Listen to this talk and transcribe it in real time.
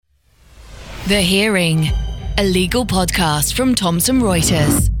The Hearing, a legal podcast from Thomson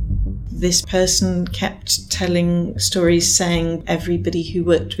Reuters. This person kept telling stories saying everybody who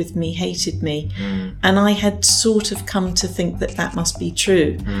worked with me hated me. And I had sort of come to think that that must be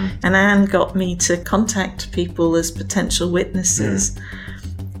true. And Anne got me to contact people as potential witnesses.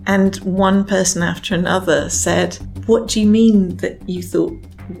 And one person after another said, "What do you mean that you thought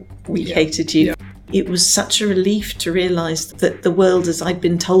we hated you?" It was such a relief to realise that the world as I'd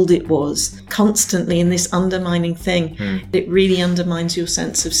been told it was, constantly in this undermining thing, it really undermines your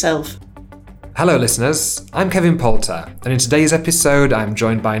sense of self. Hello listeners, I'm Kevin Poulter, and in today's episode I'm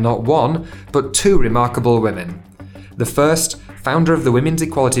joined by not one, but two remarkable women. The first, founder of the Women's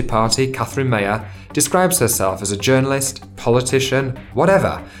Equality Party, Catherine Mayer, describes herself as a journalist, politician,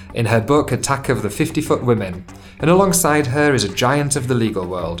 whatever, in her book Attack of the 50-Foot Women. And alongside her is a giant of the legal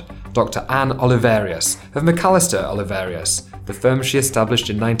world, Dr. Ann Olivarius of McAllister Olivarius, the firm she established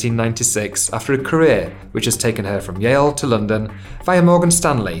in 1996 after a career which has taken her from Yale to London via Morgan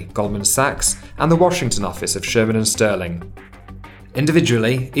Stanley, Goldman Sachs, and the Washington office of Sherman and Sterling.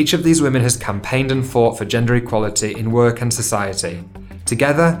 Individually, each of these women has campaigned and fought for gender equality in work and society.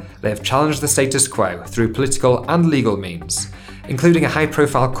 Together, they have challenged the status quo through political and legal means, including a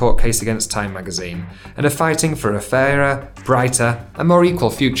high-profile court case against Time magazine, and are fighting for a fairer, brighter, and more equal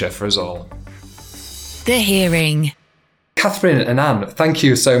future for us all. The Hearing. Catherine and Anne, thank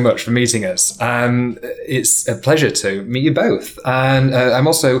you so much for meeting us. It's a pleasure to meet you both. And I'm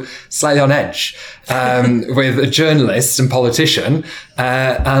also slightly on edge with a journalist and politician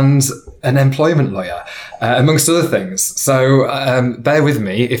and an employment lawyer, amongst other things. So bear with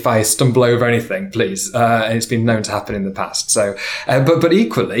me if I stumble over anything, please. It's been known to happen in the past. So, but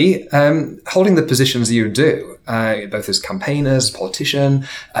equally, holding the positions you do, both as campaigners, politician,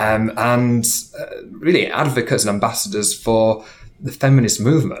 and really advocates and ambassadors for the feminist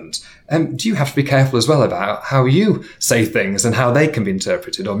movement, do you have to be careful as well about how you say things and how they can be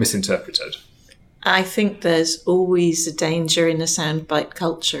interpreted or misinterpreted? I think there's always a danger in a soundbite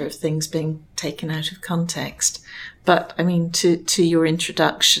culture of things being taken out of context. But, I mean, to your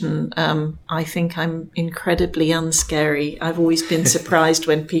introduction, I think I'm incredibly unscary. I've always been surprised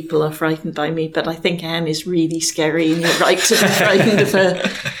when people are frightened by me, but I think Anne is really scary and you're right to be frightened of her.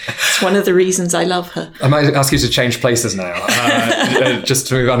 It's one of the reasons I love her. I might ask you to change places now, just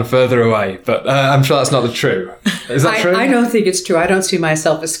to move on further away, but I'm sure that's not the true. Is that true? I don't think it's true. I don't see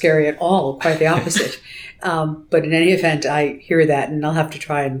myself as scary at all, quite the opposite. But in any event, I hear that and I'll have to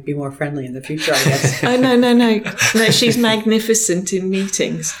try and be more friendly in the future, I guess. Oh, no. No, she's magnificent in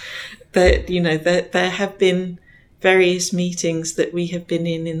meetings. But, you know, there have been various meetings that we have been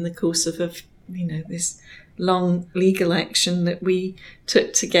in the course of, this long legal action that we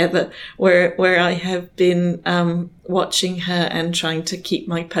took together where I have been watching her and trying to keep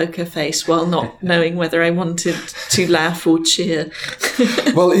my poker face while not knowing whether I wanted to laugh or cheer.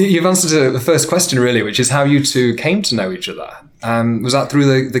 Well, you've answered the first question, really, which is how you two came to know each other. Was that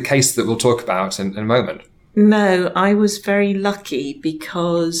through the case that we'll talk about in a moment? No, I was very lucky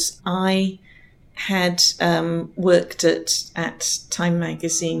because I had worked at Time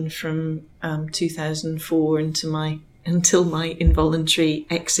magazine from 2004 until my involuntary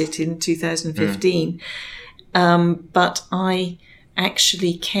exit in 2015. But I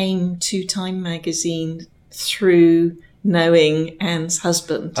actually came to Time magazine through knowing Anne's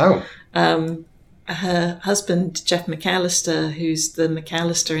husband. Oh. Her husband, Jeff McAllister, who's the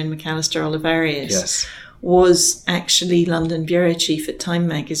McAllister in McAllister Olivarius, yes, was actually London bureau chief at Time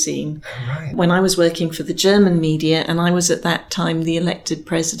magazine. Right. When I was working for the German media, and I was at that time the elected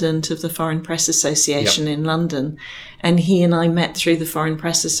president of the Foreign Press Association in London. And he and I met through the Foreign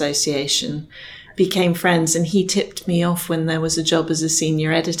Press Association, became friends, and he tipped me off when there was a job as a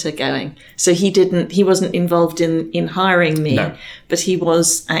senior editor going. So he wasn't involved in hiring me, no, but he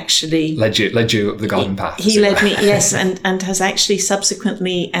was actually led you up the garden path. He led me, yes, and has actually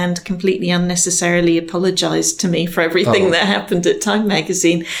subsequently and completely unnecessarily apologized to me for everything that happened at Time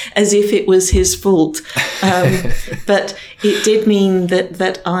magazine, as if it was his fault. But it did mean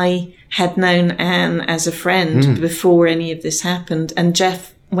that I had known Anne as a friend before any of this happened, and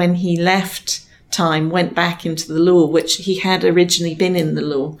Jeff, when he left Time, went back into the law, which he had originally been in the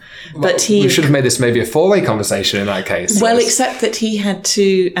law. But we should have made this maybe a four-way conversation in that case. Well, except that he had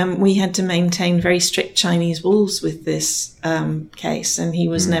to, we had to maintain very strict Chinese walls with this case, and he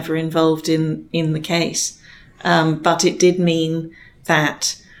was never involved in the case. But it did mean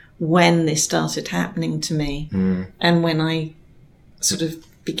that when this started happening to me, and when I sort of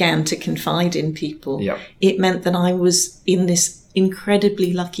began to confide in people, it meant that I was in this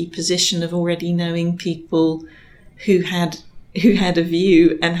incredibly lucky position of already knowing people who had who had a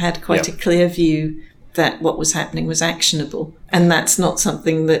view and had quite a clear view that what was happening was actionable. And that's not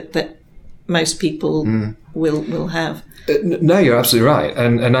something that most people will have. No, you're absolutely right.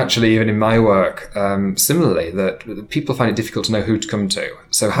 And actually, even in my work, similarly, that people find it difficult to know who to come to.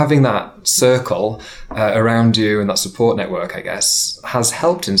 So having that circle around you and that support network, I guess, has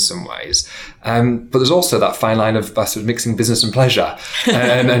helped in some ways. But there's also that fine line of sort of mixing business and pleasure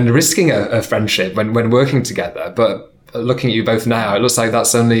and risking a friendship when working together. But looking at you both now, it looks like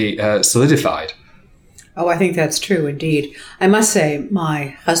that's only solidified. Oh, I think that's true, indeed. I must say, my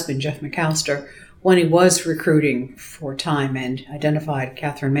husband, Jeff McAllister, when he was recruiting for Time and identified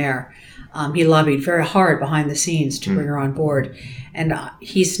Catherine Mayer, he lobbied very hard behind the scenes to bring her on board. And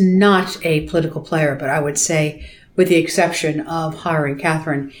he's not a political player, but I would say, with the exception of hiring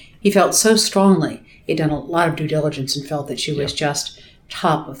Catherine, he felt so strongly. He'd done a lot of due diligence and felt that she was just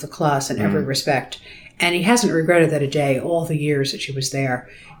top of the class in every respect. And he hasn't regretted that a day, all the years that she was there.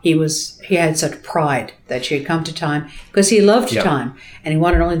 He had such pride that she had come to Time because he loved Time and he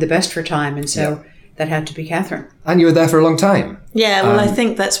wanted only the best for Time. And so that had to be Catherine. And you were there for a long time. Yeah, well, I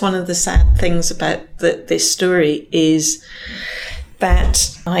think that's one of the sad things about this story is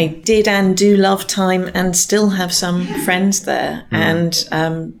that I did and do love Time and still have some friends there. And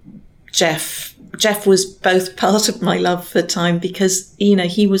Jeff was both part of my love for Time because,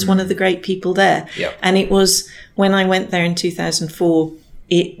 he was one of the great people there. Yep. And it was when I went there in 2004,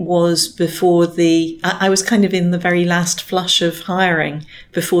 it was before I was kind of in the very last flush of hiring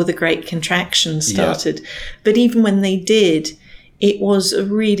before the Great Contraction started. Yeah. But even when they did, it was a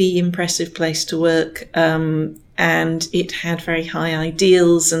really impressive place to work. And it had very high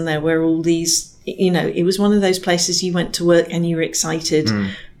ideals and there were all these, it was one of those places you went to work and you were excited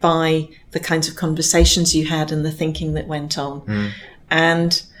by the kinds of conversations you had and the thinking that went on.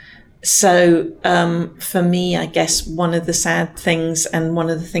 And so for me, I guess one of the sad things and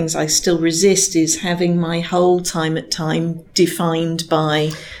one of the things I still resist is having my whole time at Time defined by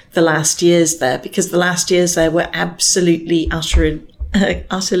the last years there, because the last years there were absolutely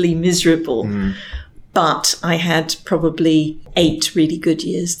utterly miserable. But I had probably 8 really good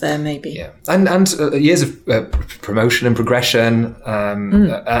years there, maybe. Yeah, and years of promotion and progression.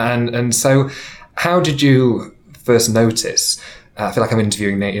 And so how did you first notice? I feel like I'm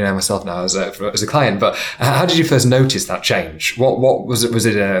interviewing myself now as a client, but how did you first notice that change? What was it? Was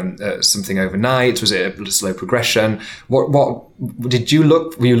it something overnight? Was it a slow progression? What did you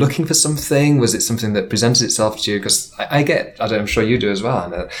look? Were you looking for something? Was it something that presented itself to you? Because I'm sure you do as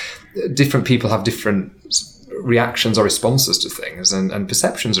well. And, different people have different reactions or responses to things and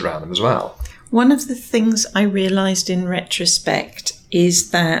perceptions around them as well. One of the things I realised in retrospect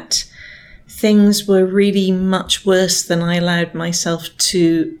is that things were really much worse than I allowed myself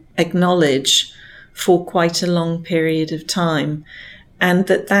to acknowledge for quite a long period of time. And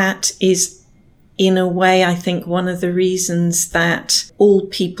that is, in a way, I think one of the reasons that all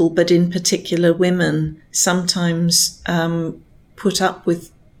people, but in particular women, sometimes put up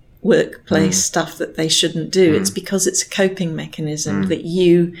with workplace stuff that they shouldn't do. It's because it's a coping mechanism that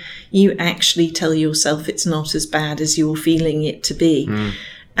you actually tell yourself it's not as bad as you're feeling it to be.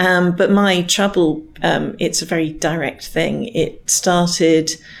 But my trouble, it's a very direct thing. It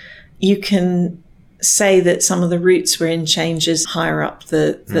started, you can say that some of the roots were in changes higher up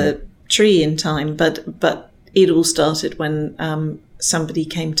the tree in Time, but it all started when somebody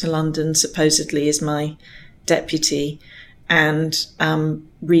came to London supposedly as my deputy and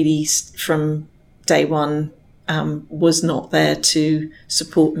really from day one was not there to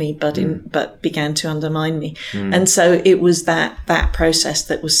support me, but began to undermine me. And so it was that process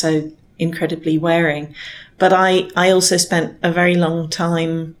that was so incredibly wearing. But I also spent a very long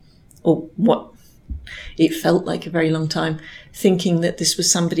time, or what it felt like a very long time, thinking that this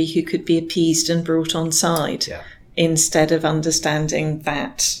was somebody who could be appeased and brought on side, instead of understanding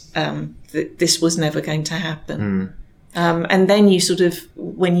that this was never going to happen. And then you sort of,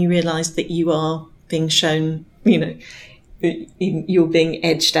 when you realise that you are being shown, you're being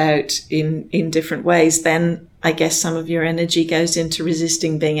edged out in different ways, then I guess some of your energy goes into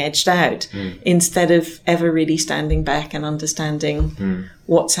resisting being edged out instead of ever really standing back and understanding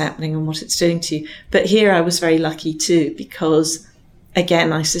what's happening and what it's doing to you. But here I was very lucky too, because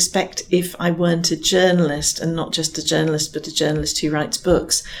again, I suspect if I weren't a journalist, and not just a journalist, but a journalist who writes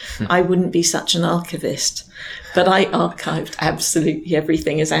books, I wouldn't be such an archivist. But I archived absolutely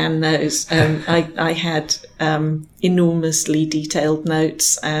everything, as Anne knows. I had enormously detailed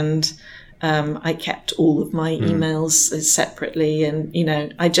notes, and I kept all of my emails separately,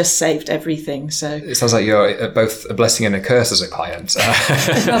 and I just saved everything. So it sounds like you're both a blessing and a curse as a client.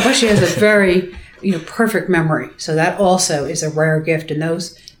 But she has a very perfect memory. So that also is a rare gift. And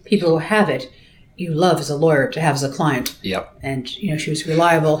those people who have it, you love as a lawyer to have as a client. Yep. And, she was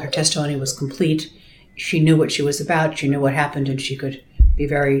reliable. Her testimony was complete. She knew what she was about. She knew what happened, and she could be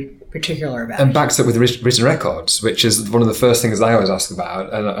very particular about it. And backs up with written records, which is one of the first things I always ask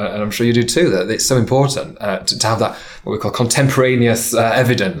about, and I'm sure you do too, that it's so important to have that, what we call contemporaneous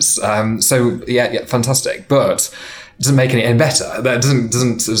evidence. So, fantastic. But it doesn't make it any better. That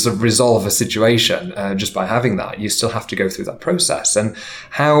doesn't sort of resolve a situation just by having that. You still have to go through that process. And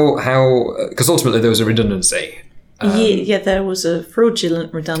how because ultimately there was a redundancy. There was a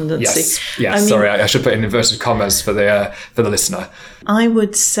fraudulent redundancy. Yes. Sorry, I should put in inverted commas for the listener. I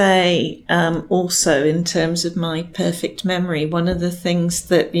would say also in terms of my perfect memory, one of the things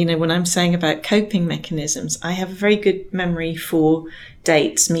that, when I'm saying about coping mechanisms, I have a very good memory for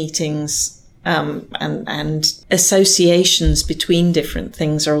dates, meetings, and associations between different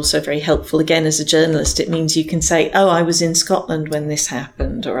things are also very helpful. Again, as a journalist, it means you can say, oh, I was in Scotland when this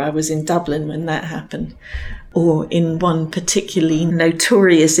happened, or I was in Dublin when that happened. Or in one particularly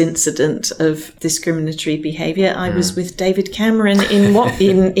notorious incident of discriminatory behaviour, I was with David Cameron in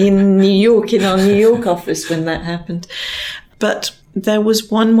New York, in our New York office when that happened. But there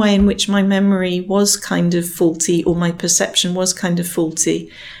was one way in which my memory was kind of faulty, or my perception was kind of faulty,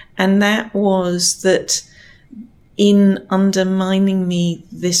 and that was that in undermining me,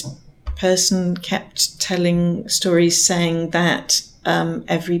 this person kept telling stories saying that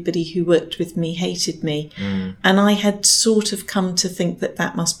everybody who worked with me hated me. And I had sort of come to think that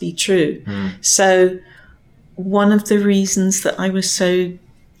that must be true. So one of the reasons that I was so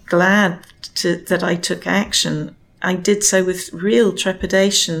glad that I took action, I did so with real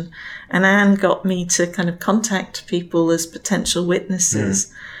trepidation. And Anne got me to kind of contact people as potential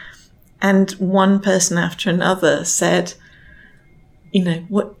witnesses. And one person after another said,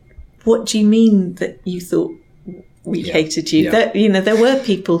 what do you mean that you thought we hated you? That, there were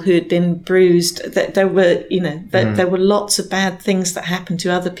people who had been bruised, that there were, there were lots of bad things that happened to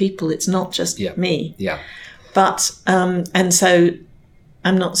other people. It's not just me. But, and so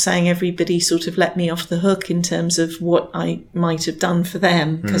I'm not saying everybody sort of let me off the hook in terms of what I might have done for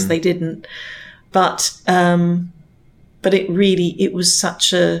them, because they didn't. But it was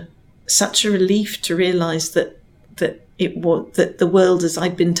such a relief to realise that the world as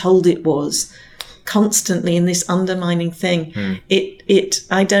I'd been told it was, constantly in this undermining thing.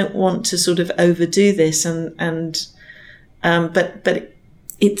 I don't want to sort of overdo this, but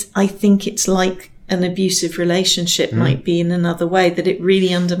I think it's like an abusive relationship might be in another way, that it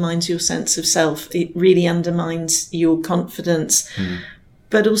really undermines your sense of self. It really undermines your confidence,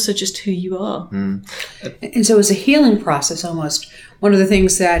 but also just who you are. And so it's a healing process almost. One of the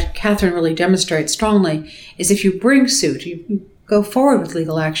things that Catherine really demonstrates strongly is if you bring suit, you go forward with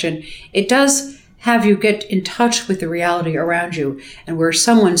legal action, it does have you get in touch with the reality around you, and where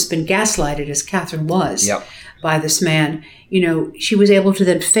someone's been gaslighted, as Catherine was, by this man, she was able to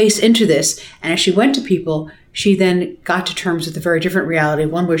then face into this. And as she went to people, she then got to terms with a very different reality,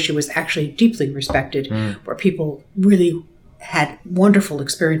 one where she was actually deeply respected, where people really had wonderful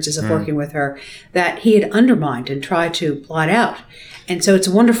experiences of working with her that he had undermined and tried to blot out. And so it's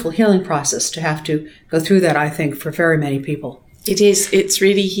a wonderful healing process to have to go through that, I think, for very many people. It is. It's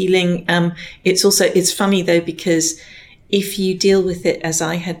really healing. It's funny though, because if you deal with it as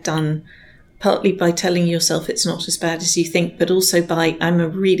I had done, partly by telling yourself it's not as bad as you think, but also by, I'm a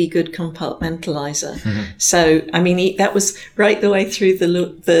really good compartmentalizer. So, I mean, that was right the way through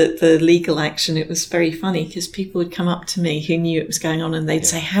the legal action. It was very funny because people would come up to me who knew it was going on, and they'd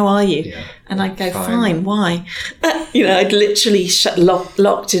say, how are you? And I'd go, fine. Why? I'd literally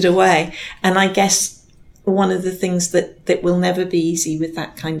locked it away. And I guess one of the things that will never be easy with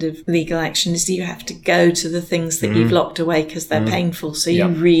that kind of legal action is that you have to go to the things that you've locked away because they're painful. So you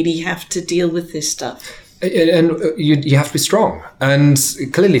really have to deal with this stuff. And you have to be strong. And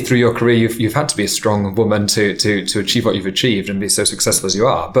clearly through your career, you've had to be a strong woman to achieve what you've achieved and be so successful as you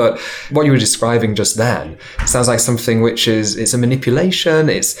are. But what you were describing just then sounds like something which it's a manipulation,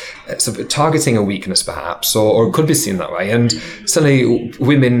 it's sort of targeting a weakness perhaps, or it could be seen that way. And certainly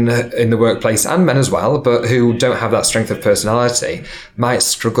women in the workplace, and men as well, but who don't have that strength of personality, might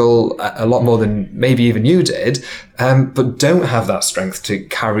struggle a lot more than maybe even you did, but don't have that strength to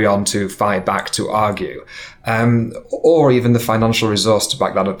carry on, to fight back, to argue. Or even the financial resource to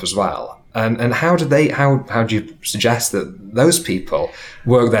back that up as well. And how do you suggest that those people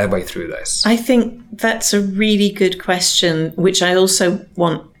work their way through this? I think that's a really good question, which I also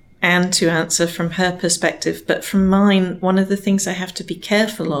want Anne to answer from her perspective. But from mine, one of the things I have to be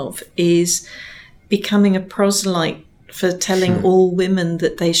careful of is becoming a proselyte for telling all women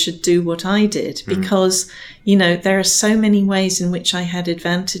that they should do what I did, because, there are so many ways in which I had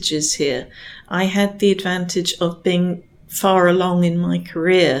advantages here. I had the advantage of being far along in my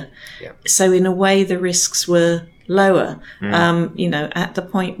career. Yeah. So in a way, the risks were lower. At the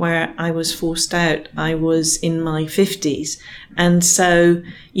point where I was forced out, I was in my 50s. And so,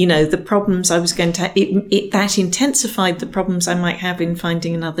 the problems I was going to, that intensified the problems I might have in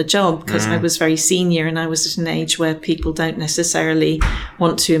finding another job, because I was very senior and I was at an age where people don't necessarily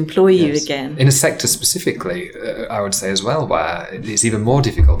want to employ you again. In a sector specifically, I would say as well, where it's even more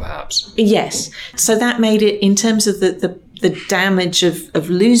difficult perhaps. Yes. So that made it, in terms of the damage of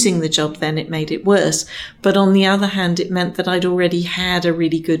losing the job, then it made it worse. But on the other hand, it meant that I'd already had a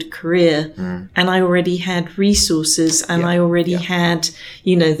really good career and I already had resources and I already had,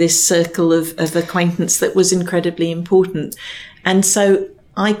 this circle of acquaintance that was incredibly important. And so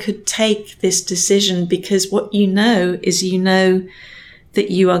I could take this decision because what is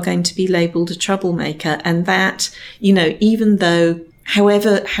that you are going to be labelled a troublemaker, and that, even though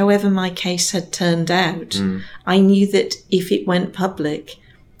however my case had turned out, I knew that if it went public,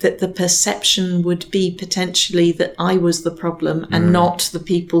 that the perception would be potentially that I was the problem and not the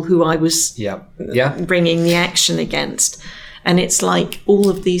people who I was bringing the action against. And it's like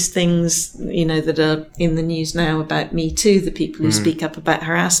all of these things, that are in the news now about Me Too, the people who speak up about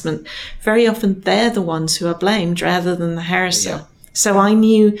harassment, very often they're the ones who are blamed rather than the harasser. Yeah. So I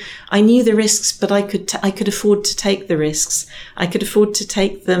knew the risks, but I could afford to take the risks. I could afford to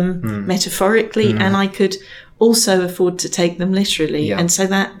take them metaphorically, and I could also afford to take them literally. Yeah. And so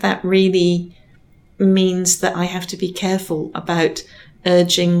that really means that I have to be careful about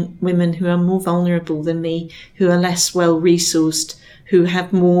urging women who are more vulnerable than me, who are less well-resourced, who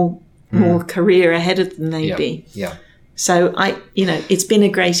have more career ahead of them maybe. Yeah. So it's been a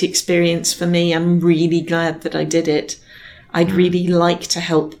great experience for me. I'm really glad that I did it. I'd really like to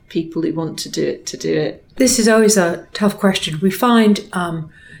help people who want to do it. This is always a tough question. We find,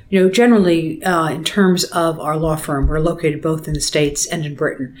 generally in terms of our law firm, we're located both in the States and in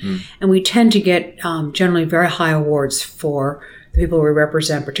Britain. And we tend to get generally very high awards for the people we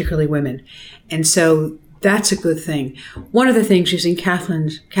represent, particularly women. And so that's a good thing. One of the things, using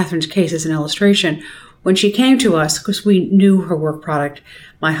Catherine's case as an illustration, when she came to us, because we knew her work product,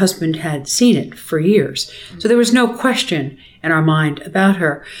 my husband had seen it for years. So there was no question in our mind about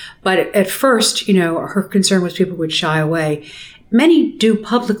her. But at first, her concern was people would shy away. Many do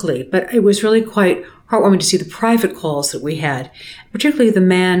publicly, but it was really quite heartwarming to see the private calls that we had, particularly the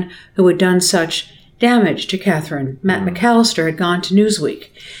man who had done such damage to Catherine. Matt McAllister had gone to Newsweek.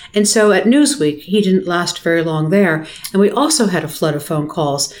 And so at Newsweek, he didn't last very long there. And we also had a flood of phone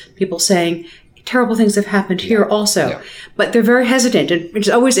calls, people saying, terrible things have happened here also. Yeah. But they're very hesitant. And it's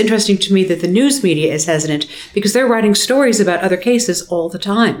always interesting to me that the news media is hesitant because they're writing stories about other cases all the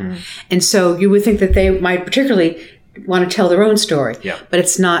time. And so you would think that they might particularly want to tell their own story. Yeah. But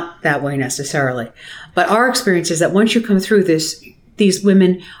it's not that way necessarily. But our experience is that once you come through this, these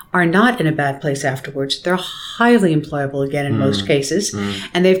women are not in a bad place afterwards. They're highly employable again in most cases.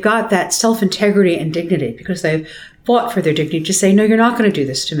 And they've got that self-integrity and dignity because they've fought for their dignity to say, no, you're not going to do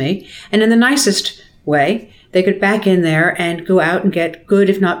this to me. And in the nicest way, they get back in there and go out and get good,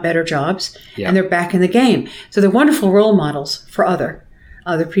 if not better jobs. Yeah. And they're back in the game. So they're wonderful role models for other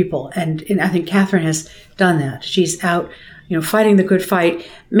people. And I think Catherine has done that. She's out, fighting the good fight,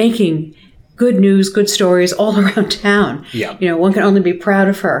 making good news, good stories all around town. Yeah. One can only be proud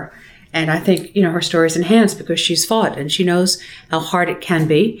of her. And I think, her story is enhanced because she's fought and she knows how hard it can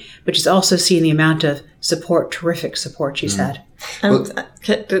be, but she's also seen the amount of support, terrific support she's had.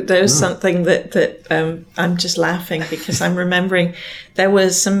 There was something that I'm just laughing because I'm remembering there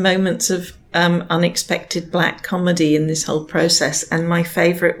was some moments of unexpected black comedy in this whole process. And my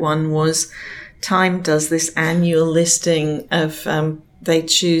favorite one was Time does this annual listing of, they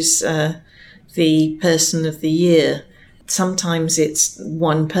choose the person of the year. Sometimes it's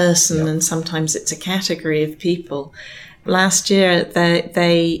one person and sometimes it's a category of people. Last year,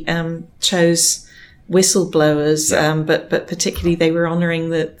 they chose whistleblowers, but particularly they were honouring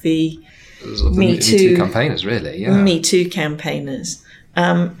the Me Too campaigners, really. Yeah. Me Too campaigners.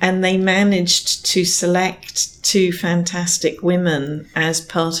 And they managed to select two fantastic women as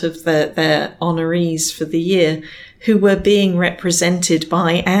part of their honorees for the year, who were being represented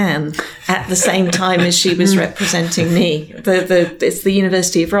by Anne at the same time as she was representing me. It's the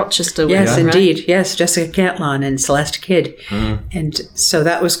University of Rochester. Yes, indeed. Right? Yes, Jessica Cantlon and Celeste Kidd. And so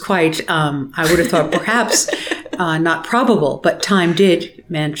that was quite, I would have thought perhaps not probable, but Time did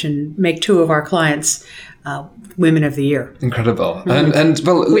make 2 of our clients Women of the Year. Incredible. And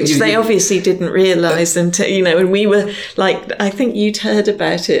well, which they obviously didn't realise until, and we were like, I think you'd heard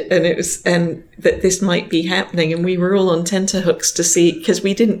about it and that this might be happening, and we were all on tenterhooks to see, because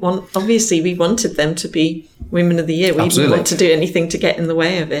we wanted them to be Women of the Year. We didn't want to do anything to get in the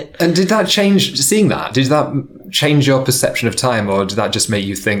way of it. And did that change, seeing that, did that change your perception of time, or did that just make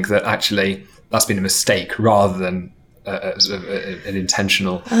you think that actually that's been a mistake rather than an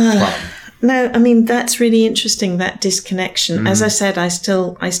intentional plan? No, I mean, that's really interesting, that disconnection. As I said, I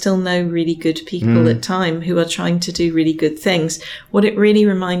still know really good people at time who are trying to do really good things. What it really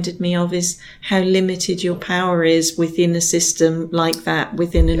reminded me of is how limited your power is within a system like that,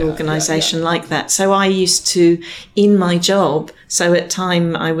 within an organisation like that. So I used to, in my job, so at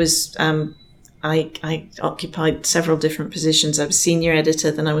time I was, I occupied several different positions. I was senior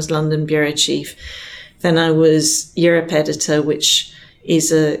editor, then I was London bureau chief, then I was Europe editor, which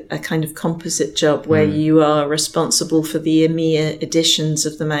is a kind of composite job where you are responsible for the EMEA editions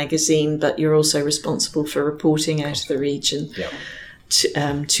of the magazine, but you're also responsible for reporting out of the region to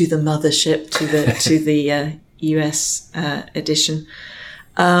the mothership, to the US edition,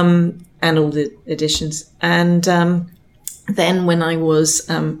 and all the editions. And then when I was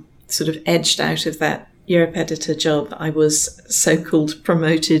sort of edged out of that Europe editor job, I was so-called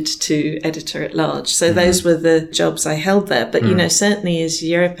promoted to editor at large. So those were the jobs I held there. But, certainly as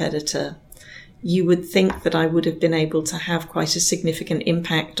Europe editor, you would think that I would have been able to have quite a significant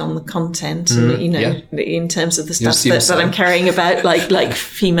impact on the content, in terms of the stuff that I'm carrying about, like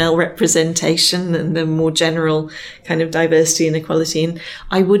female representation and the more general kind of diversity and equality. And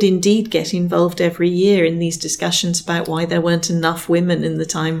I would indeed get involved every year in these discussions about why there weren't enough women in the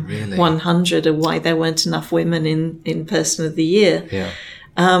Time 100, or why there weren't enough women in Person of the Year. Yeah.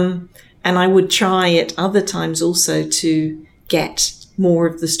 And I would try at other times also to get more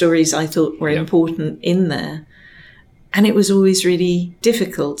of the stories I thought were important in there. And it was always really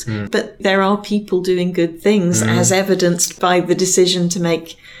difficult. But there are people doing good things, as evidenced by the decision to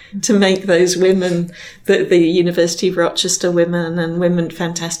make those women, the University of Rochester women and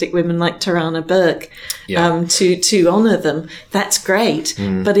fantastic women like Tarana Burke, to honour them. That's great,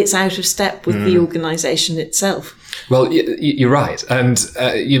 but it's out of step with the organisation itself. Well, you're right. And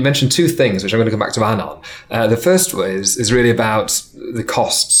you mentioned 2 things, which I'm going to come back to Anne on. The first is really about the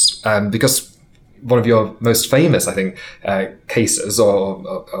costs, because one of your most famous, I think, cases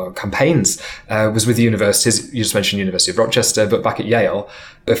or campaigns was with the universities. You just mentioned University of Rochester, but back at Yale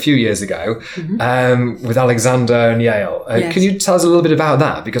a few years ago, with Alexander and Yale. Can you tell us a little bit about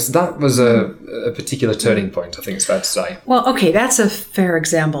that? Because that was a particular turning point, I think it's fair to say. Well, okay, that's a fair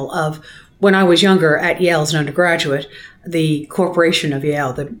example of when I was younger at Yale as an undergraduate. The corporation of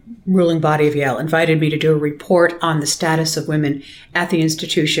Yale, the ruling body of Yale, invited me to do a report on the status of women at the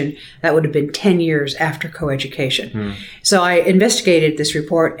institution. That would have been 10 years after coeducation. So I investigated this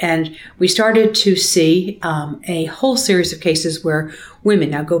report, and we started to see a whole series of cases where women,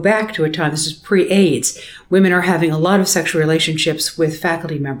 now go back to a time, this is pre-AIDS, women are having a lot of sexual relationships with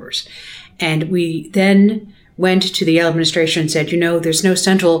faculty members. And we then went to the Yale administration and said, there's no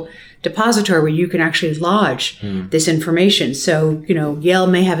central depository where you can actually lodge this information. So, Yale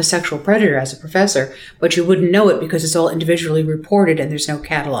may have a sexual predator as a professor, but you wouldn't know it because it's all individually reported and there's no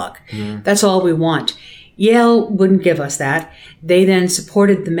catalog. That's all we want. Yale wouldn't give us that. They then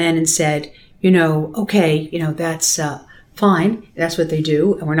supported the men and said, that's fine. That's what they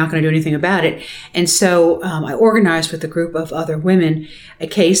do, and we're not going to do anything about it. And so I organized with a group of other women a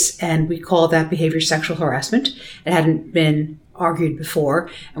case, and we called that behavior sexual harassment. It hadn't been argued before,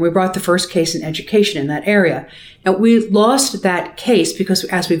 and we brought the first case in education in that area. Now, we lost that case because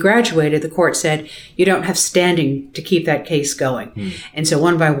as we graduated, the court said, you don't have standing to keep that case going. And so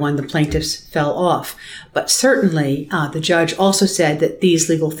one by one, the plaintiffs fell off. But certainly, the judge also said that these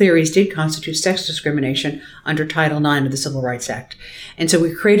legal theories did constitute sex discrimination under Title IX of the Civil Rights Act. And so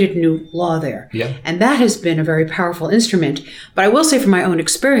we created new law there. And that has been a very powerful instrument. But I will say from my own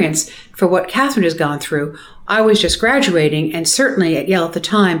experience, for what Catherine has gone through, I was just graduating, and certainly at Yale at the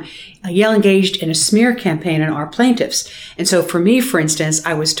time, Yale engaged in a smear campaign on our plaintiffs. And so for me, for instance,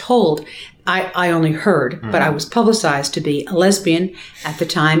 I was told, I only heard, but I was publicized to be a lesbian at the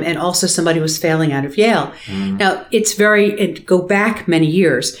time, and also somebody who was failing out of Yale. Now, go back many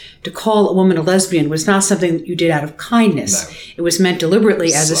years, to call a woman a lesbian was not something that you did out of kindness. No. It was meant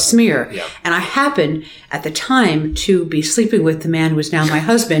deliberately as a smear. And I happened at the time to be sleeping with the man who is now my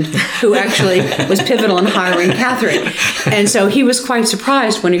husband, who actually was pivotal in hiring Catherine. And so he was quite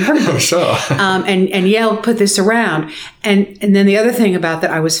surprised when he heard this. And Yale put this around. And then the other thing about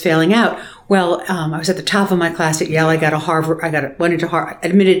that I was failing out Well, I was at the top of my class at Yale. I got admitted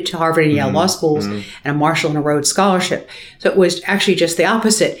to Harvard and Yale law schools, and a Marshall and a Rhodes Scholarship. So it was actually just the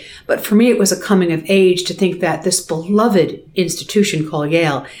opposite. But for me, it was a coming of age to think that this beloved institution called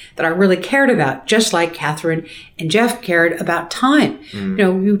Yale that I really cared about, just like Catherine and Jeff cared about time.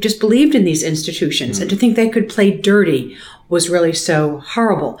 You just believed in these institutions, and to think they could play dirty was really so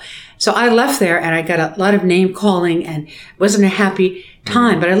horrible. So I left there, and I got a lot of name calling, and it wasn't a happy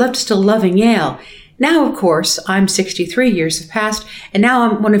time, but I left still loving Yale. Now, of course, I'm 63, years have passed, and now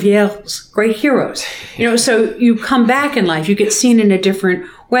I'm one of Yale's great heroes. So you come back in life, you get seen in a different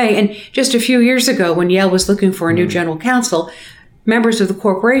way. And just a few years ago, when Yale was looking for a new general counsel, members of the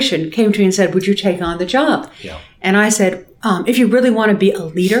corporation came to me and said, would you take on the job? Yeah. And I said, if you really want to be a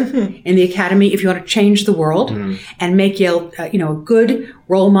leader in the academy, if you want to change the world and make Yale, a good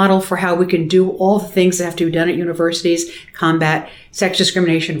role model for how we can do all the things that have to be done at universities, combat sex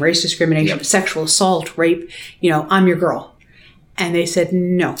discrimination, race discrimination, sexual assault, rape, I'm your girl. And they said,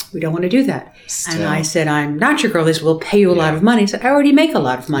 no, we don't want to do that. Still. And I said, I'm not your girl. They said, we'll pay you a lot of money. I said, I already make a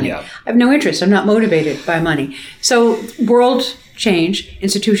lot of money. Yeah. I have no interest. I'm not motivated by money. So world change,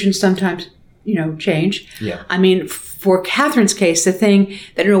 institutions sometimes, change. Yeah. I mean, for Catherine's case, the thing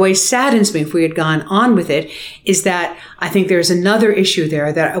that in a way saddens me if we had gone on with it is that I think there's another issue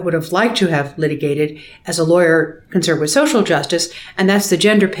there that I would have liked to have litigated as a lawyer concerned with social justice, and that's the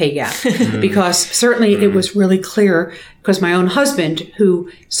gender pay gap. Because certainly it was really clear, because my own husband,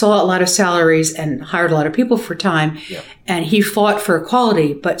 who saw a lot of salaries and hired a lot of people for time, and he fought for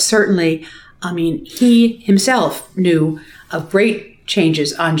equality, but certainly, he himself knew of great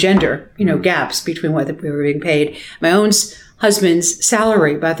changes on gender, gaps between what we were being paid. My own husband's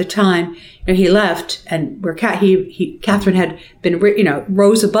salary by the time he left, and where Catherine had been,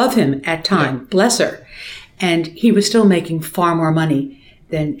 rose above him at time, bless her, and he was still making far more money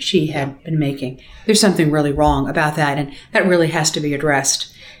than she had been making. There's something really wrong about that, and that really has to be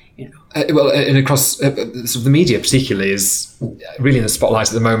addressed. And across sort of the media particularly is really in the spotlight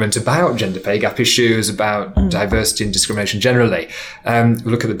at the moment about gender pay gap issues, about diversity and discrimination generally.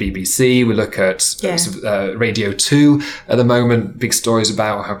 We look at the BBC, we look at Radio 2 at the moment, big stories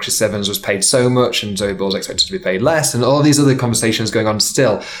about how Chris Evans was paid so much and Zoe Ball's expected to be paid less, and all these other conversations going on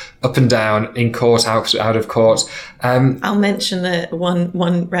still, up and down, in court, out of court. I'll mention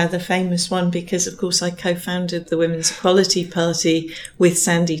one rather famous one because, of course, I co-founded the Women's Equality Party with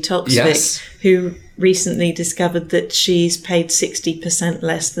Sandy Toksvig, who recently discovered that she's paid 60%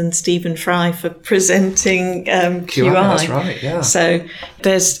 less than Stephen Fry for presenting QI. That's right, yeah. So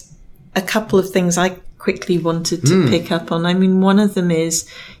there's a couple of things I quickly wanted to pick up on. I mean, one of them is,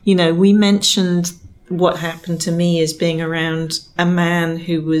 we mentioned what happened to me as being around a man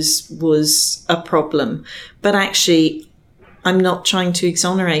who was a problem. But actually, I'm not trying to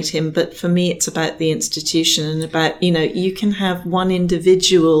exonerate him, but for me, it's about the institution and about, you can have one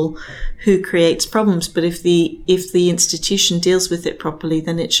individual who creates problems, but if the institution deals with it properly,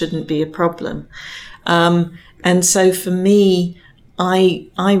 then it shouldn't be a problem. And so for me, I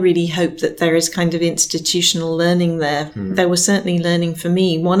really hope that there is kind of institutional learning there. There was certainly learning for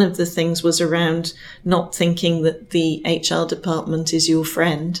me. One of the things was around not thinking that the HR department is your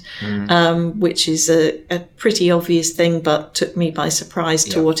friend, which is a pretty obvious thing, but took me by surprise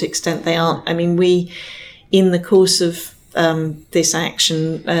to what extent they aren't. I mean, we, in the course of this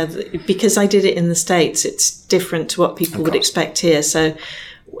action, because I did it in the States, it's different to what people would expect here. So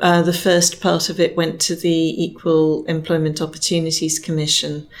the first part of it went to the Equal Employment Opportunities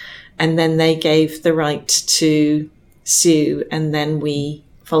Commission, and then they gave the right to sue, and then we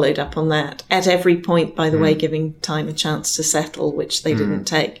followed up on that. At every point, by the way, giving time a chance to settle, which they didn't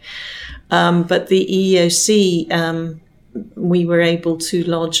take. But the EEOC, we were able to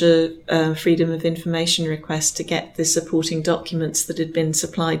lodge a Freedom of Information request to get the supporting documents that had been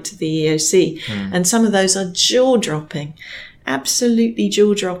supplied to the EEOC. And some of those are jaw-dropping. Absolutely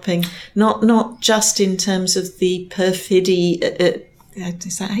jaw-dropping, not just in terms of the perfidy,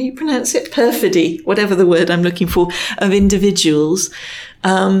 is that how you pronounce it? Perfidy, whatever the word I'm looking for, of individuals,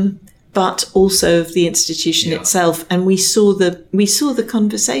 but also of the institution itself. And we saw the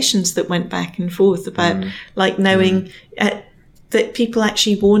conversations that went back and forth about like knowing that people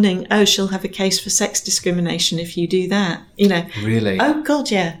actually warning, she'll have a case for sex discrimination if you do that. Really? Oh God,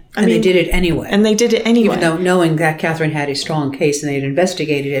 yeah. I mean, they did it anyway. And they did it anyway. Even though knowing that Catherine had a strong case and they had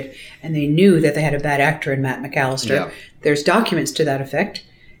investigated it and they knew that they had a bad actor in Matt McAllister. Yeah. There's documents to that effect,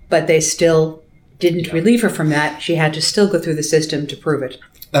 but they still didn't relieve her from that. She had to still go through the system to prove it.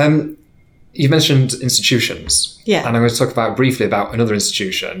 You mentioned institutions. Yeah. And I'm going to talk briefly about another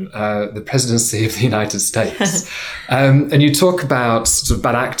institution, the presidency of the United States. And you talk about sort of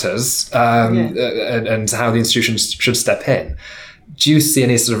bad actors and how the institutions should step in. Do you see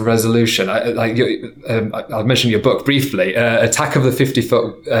any sort of resolution? I'll mention your book briefly, Attack of the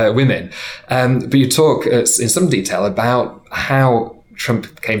 50-Foot Women. But you talk in some detail about how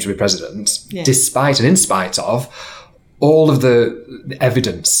Trump came to be president, despite and in spite of all of the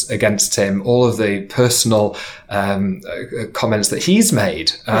evidence against him, all of the personal comments that he's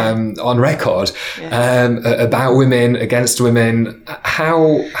made on record about women, against women.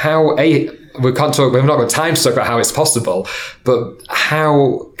 We can't talk. We've not got time to talk about how it's possible, but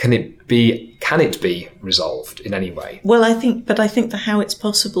how can it be resolved in any way? Well, I think the how it's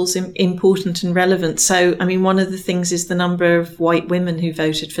possible is important and relevant. So, I mean, one of the things is the number of white women who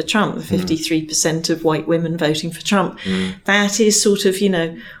voted for Trump, the 53% of white women voting for Trump. That is sort of,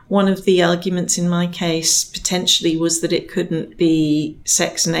 one of the arguments in my case potentially was that it couldn't be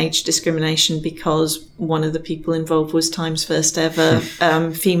sex and age discrimination because one of the people involved was Time's first ever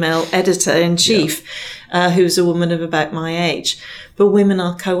female editor-in-chief, who's a woman of about my age. But women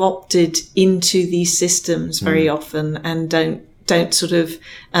are co-opted into these systems very often and don't sort of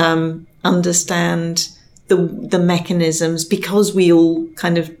understand the mechanisms, because we all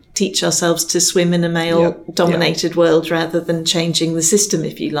kind of teach ourselves to swim in a male-dominated world rather than changing the system,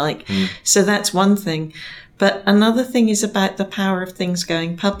 if you like. So that's one thing. But another thing is about the power of things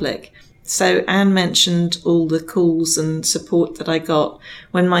going public. So Anne mentioned all the calls and support that I got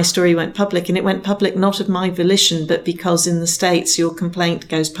when my story went public, and it went public not of my volition, but because in the States your complaint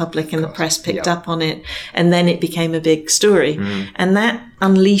goes public and the press picked up on it, and then it became a big story. And that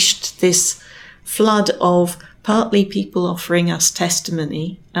unleashed this flood of partly people offering us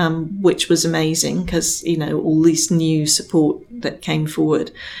testimony, which was amazing because, all this new support that came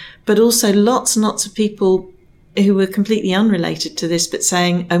forward, but also lots and lots of people who were completely unrelated to this, but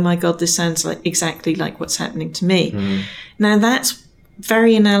saying, oh my God, this sounds exactly like what's happening to me. Now that's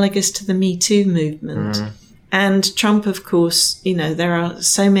very analogous to the Me Too movement. And Trump, of course, there are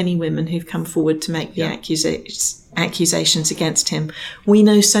so many women who've come forward to make the accusations against him. We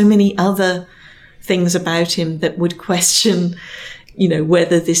know so many other things about him that would question,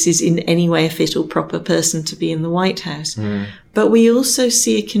 whether this is in any way a fit or proper person to be in the White House. But we also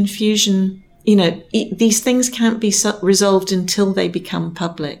see a confusion. These things can't be resolved until they become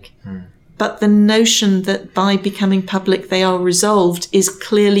public. But the notion that by becoming public they are resolved is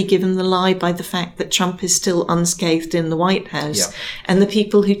clearly given the lie by the fact that Trump is still unscathed in the White House. And the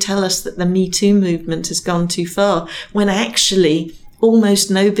people who tell us that the Me Too movement has gone too far, when actually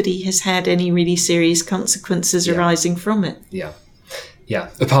almost nobody has had any really serious consequences arising from it.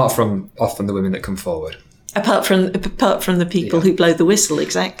 Apart from often the women that come forward. Apart from the people who blow the whistle,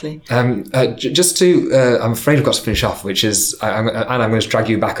 exactly. Just to, I'm afraid I've got to finish off, which is, I'm going to drag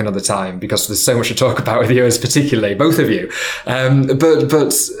you back another time because there's so much to talk about with yours, particularly, both of you.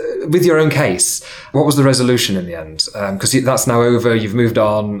 But with your own case, what was the resolution in the end? Because that's now over, you've moved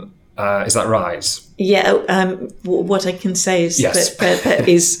on. Is that right? Yeah. What I can say is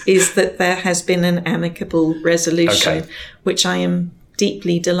that there has been an amicable resolution, which I am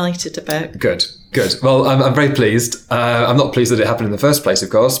deeply delighted about. Good. Well, I'm very pleased. I'm not pleased that it happened in the first place, of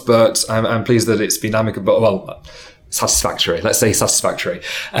course, but I'm pleased that it's been amicable. Well, satisfactory. Let's say satisfactory.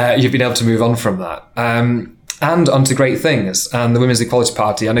 You've been able to move on from that. And onto great things. And the Women's Equality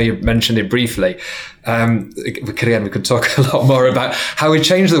Party, I know you mentioned it briefly. We could talk a lot more about how we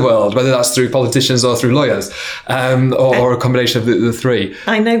change the world, whether that's through politicians or through lawyers, or a combination of the three.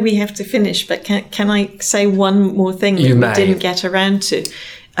 I know we have to finish, but can I say one more thing that we didn't get around to?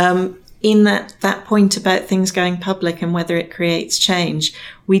 In that point about things going public and whether it creates change,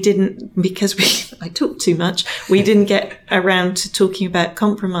 we didn't, because I talk too much, we didn't get around to talking about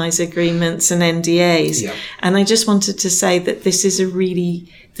compromise agreements and NDAs. Yeah. And I just wanted to say that this is a really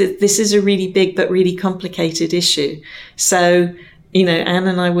big but really complicated issue. So, Anne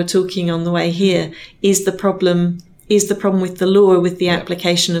and I were talking on the way here, is the problem with the law or with the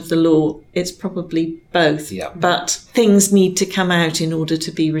application of the law? It's probably both. Yeah. But things need to come out in order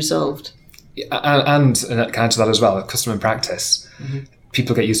to be resolved. And kind to that as well, custom and practice. Mm-hmm.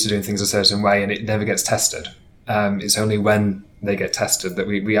 People get used to doing things a certain way and it never gets tested. It's only when they get tested that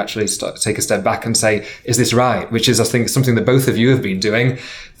we actually take a step back and say, is this right? Which is, I think, something that both of you have been doing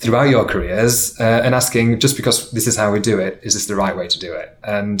throughout your careers, and asking, just because this is how we do it, is this the right way to do it?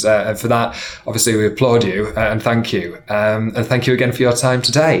 And for that, obviously, we applaud you and thank you. And thank you again for your time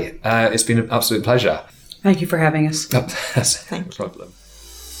today. It's been an absolute pleasure. Thank you for having us. That's no problem.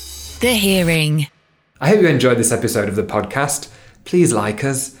 The Hearing. I hope you enjoyed this episode of the podcast. Please like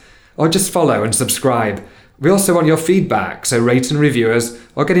us. or just follow and subscribe. We also want your feedback, so rate and review us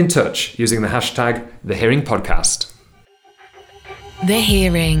or get in touch using the hashtag #TheHearingPodcast. The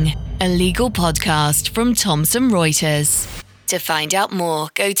Hearing, a legal podcast from Thomson Reuters. To find out more,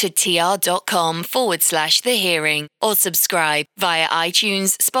 go to tr.com/The Hearing or subscribe via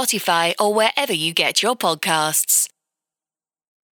iTunes, Spotify, or wherever you get your podcasts.